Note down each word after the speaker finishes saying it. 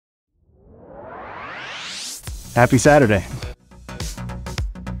Happy Saturday.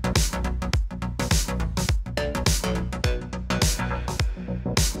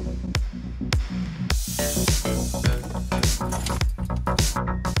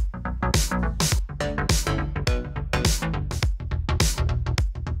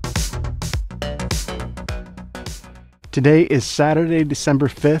 Today is Saturday, December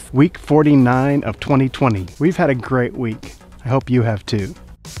 5th, week 49 of 2020. We've had a great week. I hope you have too.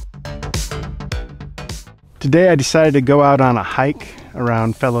 Today I decided to go out on a hike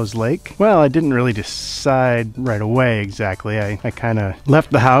around Fellows Lake. Well, I didn't really decide right away exactly. I kind of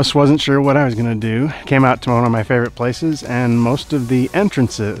left the house, wasn't sure what I was going to do. Came out to one of my favorite places, and most of the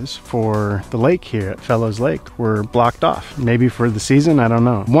entrances for the lake here at Fellows Lake were blocked off. Maybe for the season, I don't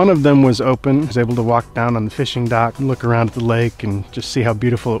know. One of them was open. I was able to walk down on the fishing dock and look around at the lake and just see how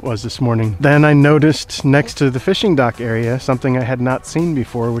beautiful it was this morning. Then I noticed next to the fishing dock area something I had not seen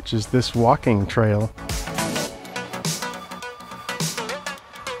before, which is this walking trail.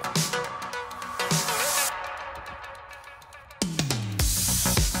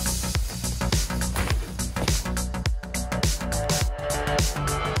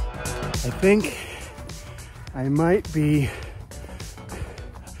 I think I might be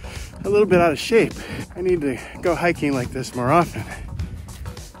a little bit out of shape. I need to go hiking like this more often.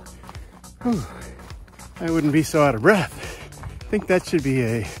 Whew. I wouldn't be so out of breath. I think that should be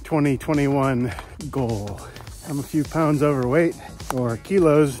a 2021 goal. I'm a few pounds overweight, or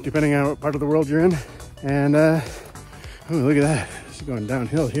kilos, depending on what part of the world you're in. And oh, look at that. It's going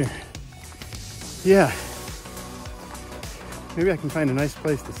downhill here. Yeah. Maybe I can find a nice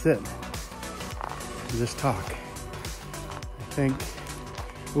place to sit and just talk. I think,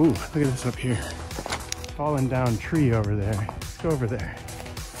 ooh, look at this up here. Fallen down tree over there. Let's go over there.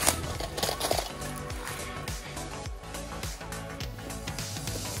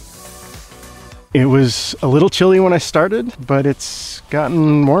 It was a little chilly when I started, but it's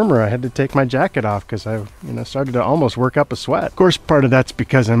gotten warmer. I had to take my jacket off because I started to almost work up a sweat. Of course, part of that's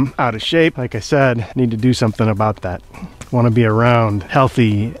because I'm out of shape. Like I said, I need to do something about that. I want to be around,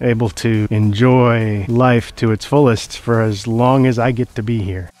 healthy, able to enjoy life to its fullest for as long as I get to be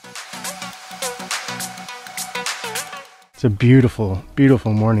here. It's a beautiful,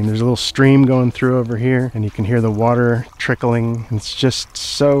 beautiful morning. There's a little stream going through over here, and you can hear the water trickling. It's just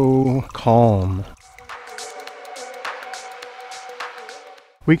so calm.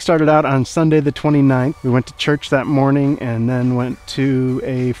 Week started out on Sunday the 29th. We went to church that morning and then went to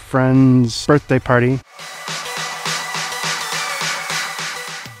a friend's birthday party.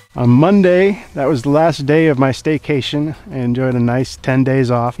 On Monday, that was the last day of my staycation. I enjoyed a nice 10 days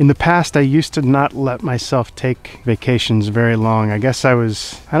off. In the past, I used to not let myself take vacations very long. I guess I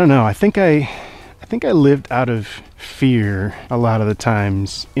don't know, I think I lived out of fear a lot of the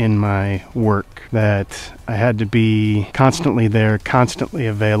times in my work, that I had to be constantly there, constantly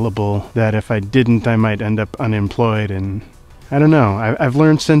available, that if I didn't, I might end up unemployed. And I don't know, I've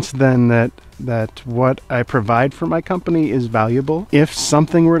learned since then that what I provide for my company is valuable. If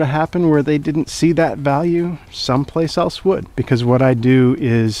something were to happen where they didn't see that value, someplace else would, because what I do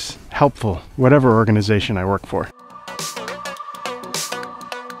is helpful, whatever organization I work for.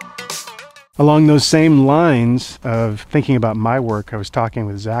 Along those same lines of thinking about my work, I was talking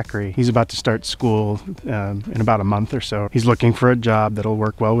with Zachary. He's about to start school in about a month or so. He's looking for a job that'll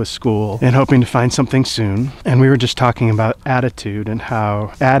work well with school and hoping to find something soon. And we were just talking about attitude and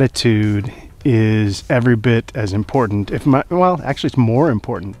how attitude is every bit as important, actually it's more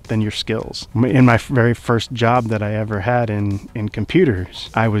important than your skills. In my very first job that I ever had in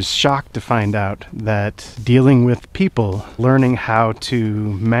computers, I was shocked to find out that dealing with people, learning how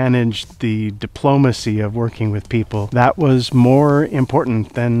to manage the diplomacy of working with people, that was more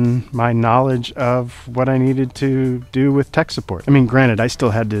important than my knowledge of what I needed to do with tech support. I mean, granted, I still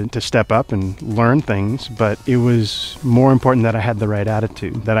had to step up and learn things, but it was more important that I had the right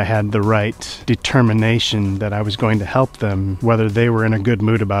attitude, that I had the right determination that I was going to help them, whether they were in a good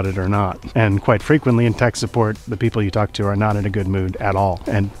mood about it or not. And quite frequently in tech support, the people you talk to are not in a good mood at all.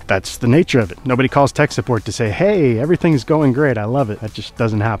 And that's the nature of it. Nobody calls tech support to say, hey, everything's going great, I love it. That just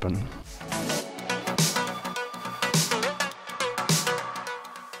doesn't happen.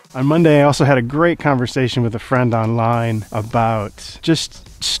 On Monday, I also had a great conversation with a friend online about just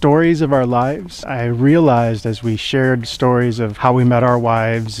stories of our lives. I realized as we shared stories of how we met our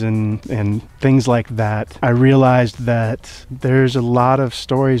wives and things like that, I realized that there's a lot of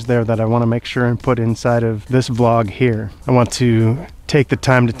stories there that I want to make sure and put inside of this vlog here. I want to take the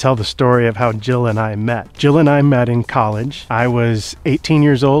time to tell the story of how Jill and I met. Jill and I met in college. I was 18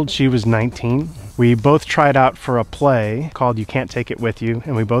 years old, she was 19. We both tried out for a play called You Can't Take It With You,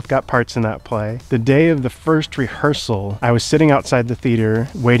 and we both got parts in that play. The day of the first rehearsal, I was sitting outside the theater,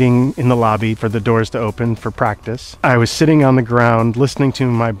 waiting in the lobby for the doors to open for practice. I was sitting on the ground listening to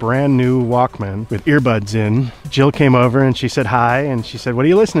my brand new Walkman with earbuds in. Jill came over and she said hi, and she said, "What are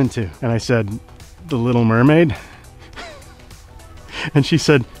you listening to?" And I said, "The Little Mermaid." And she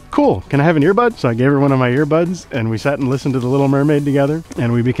said, "Cool, can I have an earbud?" So I gave her one of my earbuds and we sat and listened to The Little Mermaid together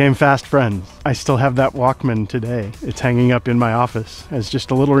and we became fast friends. I still have that Walkman today. It's hanging up in my office as just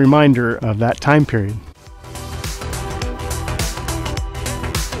a little reminder of that time period.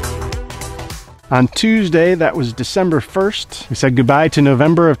 On Tuesday, that was December 1st, we said goodbye to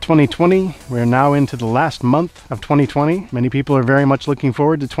November of 2020. We're now into the last month of 2020. Many people are very much looking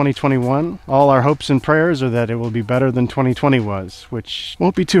forward to 2021. All our hopes and prayers are that it will be better than 2020 was, which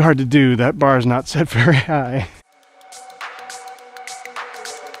won't be too hard to do. That bar is not set very high.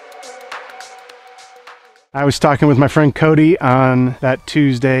 I was talking with my friend Cody on that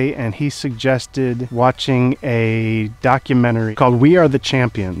Tuesday, and he suggested watching a documentary called We Are the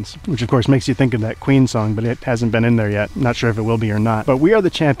Champions, which of course makes you think of that Queen song, but it hasn't been in there yet. Not sure if it will be or not. But We Are the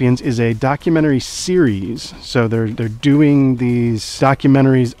Champions is a documentary series. So they're doing these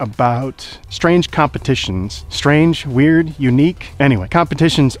documentaries about strange competitions. Strange, weird, unique. Anyway,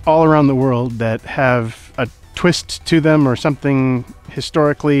 competitions all around the world that have a twist to them or something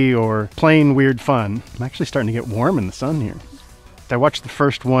historically or plain weird fun. I'm actually starting to get warm in the sun here. I watched the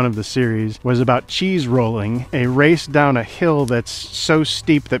first one of the series, was about cheese rolling, a race down a hill that's so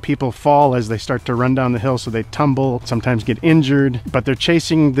steep that people fall as they start to run down the hill, so they tumble, sometimes get injured, but they're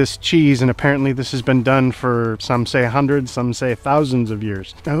chasing this cheese, and apparently this has been done for, some say hundreds, some say thousands of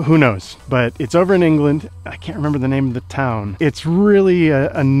years. Oh, who knows? But it's over in England. I can't remember the name of the town. It's really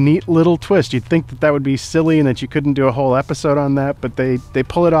a neat little twist. You'd think that that would be silly and that you couldn't do a whole episode on that, but they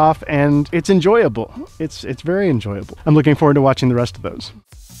pull it off, and it's enjoyable. It's very enjoyable. I'm looking forward to watching the rest of those.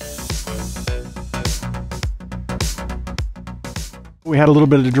 We had a little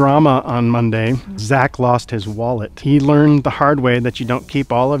bit of drama on Monday. Zach lost his wallet. He learned the hard way that you don't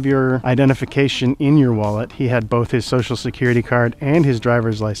keep all of your identification in your wallet. He had both his social security card and his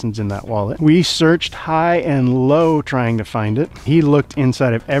driver's license in that wallet. We searched high and low trying to find it. He looked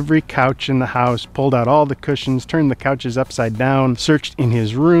inside of every couch in the house, pulled out all the cushions, turned the couches upside down, searched in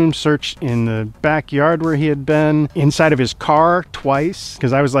his room, searched in the backyard where he had been, inside of his car twice,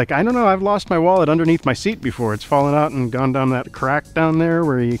 because I was like, I don't know, I've lost my wallet underneath my seat before. It's fallen out and gone down that crack down there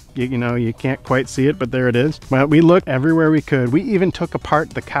where you can't quite see it, but there it is. Well, we looked everywhere we could. We even took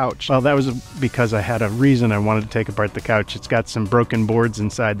apart the couch. Well, that was because I had a reason I wanted to take apart the couch. It's got some broken boards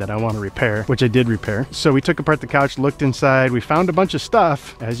inside that I want to repair, which I did repair. So we took apart the couch, looked inside. We found a bunch of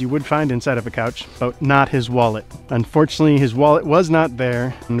stuff, as you would find inside of a couch, but not his wallet. Unfortunately, his wallet was not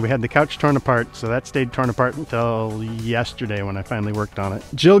there, and we had the couch torn apart, so that stayed torn apart until yesterday when I finally worked on it.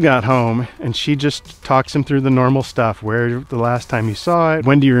 Jill got home, and she just talks him through the normal stuff. Where the last time you saw it?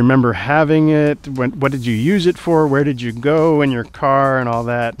 When do you remember having it? What did you use it for? Where did you go in your car and all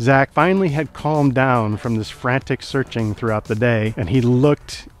that? Zach finally had calmed down from this frantic searching throughout the day, and he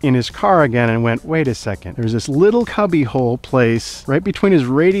looked in his car again and went, wait a second. There's this little cubby hole place right between his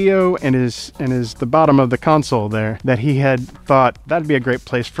radio and the bottom of the console there that he had thought that'd be a great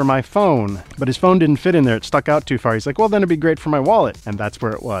place for my phone. But his phone didn't fit in there. It stuck out too far. He's like, well, then it'd be great for my wallet. And that's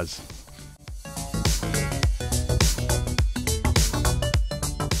where it was.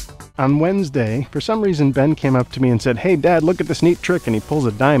 On Wednesday, for some reason, Ben came up to me and said, hey, Dad, look at this neat trick, and he pulls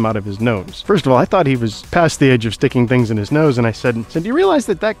a dime out of his nose. First of all, I thought he was past the age of sticking things in his nose, and I said, do you realize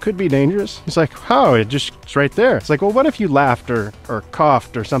that could be dangerous? He's like, how? It's right there. It's like, well, what if you laughed or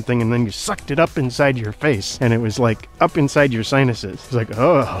coughed or something, and then you sucked it up inside your face, and it was like up inside your sinuses? He's like,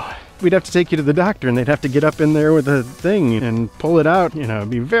 oh. We'd have to take you to the doctor, and they'd have to get up in there with a thing and pull it out.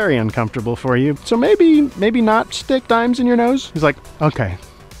 It'd be very uncomfortable for you. So maybe not stick dimes in your nose? He's like, okay.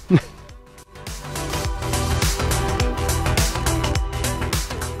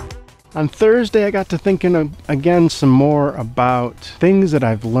 On Thursday, I got to thinking again some more about things that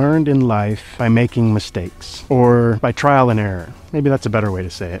I've learned in life by making mistakes, or by trial and error. Maybe that's a better way to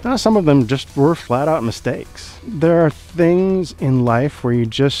say it. Some of them just were flat out mistakes. There are things in life where you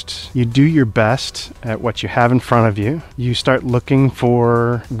do your best at what you have in front of you. You start looking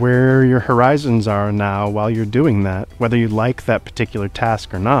for where your horizons are now while you're doing that, whether you like that particular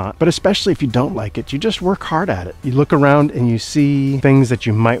task or not. But especially if you don't like it, you just work hard at it. You look around and you see things that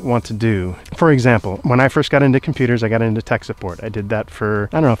you might want to do. For example, when I first got into computers, I got into tech support. I did that for,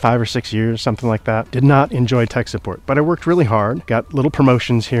 5 or 6 years, something like that. Did not enjoy tech support, but I worked really hard. hard, got little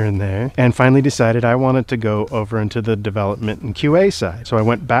promotions here and there, and finally decided I wanted to go over into the development and QA side. So I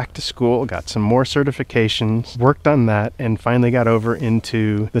went back to school, got some more certifications, worked on that, and finally got over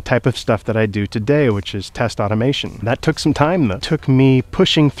into the type of stuff that I do today, which is test automation. That took some time though. It took me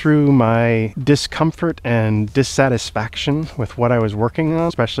pushing through my discomfort and dissatisfaction with what I was working on,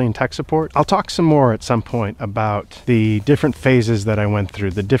 especially in tech support. I'll talk some more at some point about the different phases that I went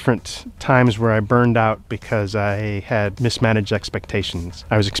through, the different times where I burned out because I had mismanaged expectations.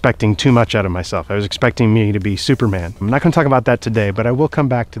 I was expecting too much out of myself. I was expecting me to be Superman. I'm not going to talk about that today, but I will come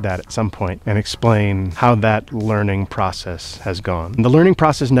back to that at some point and explain how that learning process has gone. And the learning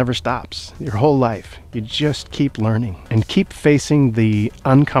process never stops. Your whole life, you just keep learning and keep facing the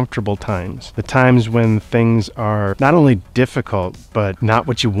uncomfortable times, the times when things are not only difficult, but not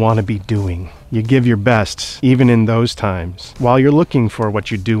what you want to be doing. You give your best, even in those times, while you're looking for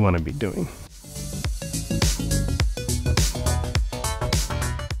what you do want to be doing.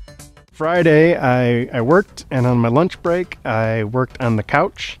 Friday, I worked, and on my lunch break, I worked on the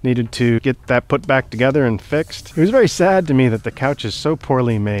couch. Needed to get that put back together and fixed. It was very sad to me that the couch is so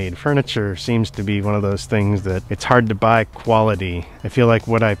poorly made. Furniture seems to be one of those things that it's hard to buy quality. I feel like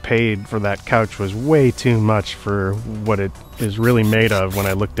what I paid for that couch was way too much for what it is really made of when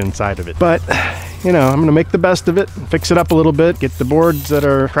I looked inside of it. But, you know, I'm gonna make the best of it, fix it up a little bit, get the boards that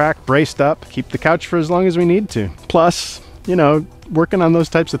are cracked braced up, keep the couch for as long as we need to. Plus, you know, working on those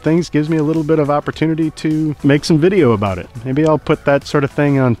types of things gives me a little bit of opportunity to make some video about it. Maybe I'll put that sort of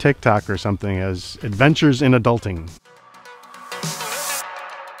thing on TikTok or something as Adventures in Adulting.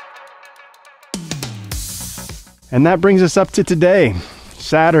 And that brings us up to today,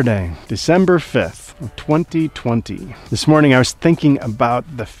 Saturday, December 5th. 2020. This morning I was thinking about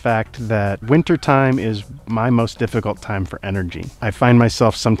the fact that wintertime is my most difficult time for energy. I find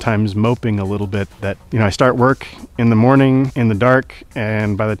myself sometimes moping a little bit that, you know, I start work in the morning in the dark,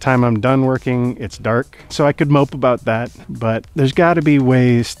 and by the time I'm done working, it's dark. So I could mope about that, but there's got to be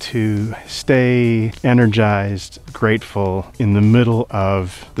ways to stay energized, grateful in the middle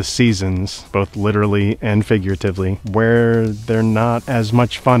of the seasons, both literally and figuratively, where they're not as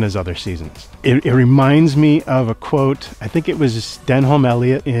much fun as other seasons. It reminds me of a quote, I think it was Denholm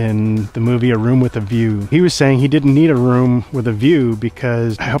Elliott in the movie A Room with a View. He was saying he didn't need a room with a view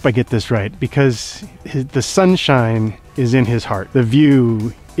because, I hope I get this right, because the sunshine is in his heart. The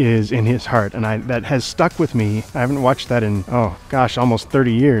view is in his heart, and that has stuck with me. I haven't watched that in, oh gosh, almost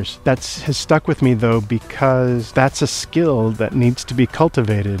 30 years. That has stuck with me though, because that's a skill that needs to be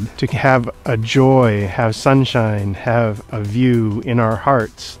cultivated to have a joy, have sunshine, have a view in our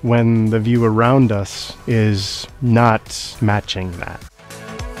hearts when the view around us is not matching that.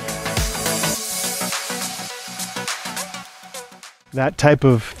 That type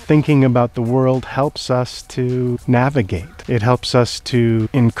of thinking about the world helps us to navigate. It helps us to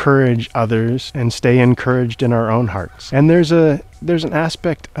encourage others and stay encouraged in our own hearts. And there's an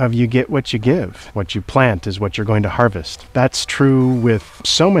aspect of you get what you give. What you plant is what you're going to harvest. That's true with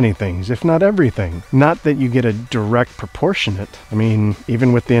so many things, if not everything. Not that you get a direct proportionate. I mean,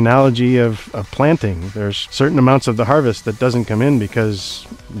 even with the analogy of planting, there's certain amounts of the harvest that doesn't come in because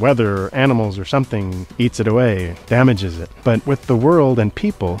weather or animals or something eats it away, damages it. But with the world and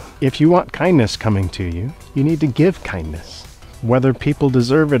people, if you want kindness coming to you, you need to give kindness, whether people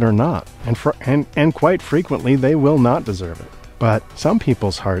deserve it or not. And quite frequently, they will not deserve it. But some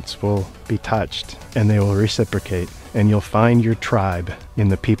people's hearts will be touched and they will reciprocate, and you'll find your tribe in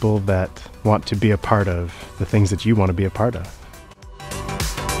the people that want to be a part of the things that you want to be a part of.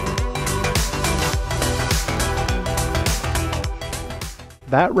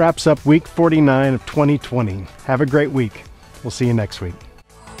 That wraps up week 49 of 2020. Have a great week. We'll see you next week.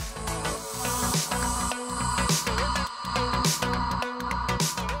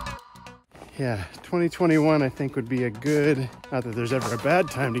 Yeah, 2021 I think would be a good, not that there's ever a bad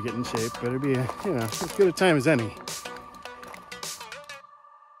time to get in shape, but it'd be a, you know, as good a time as any.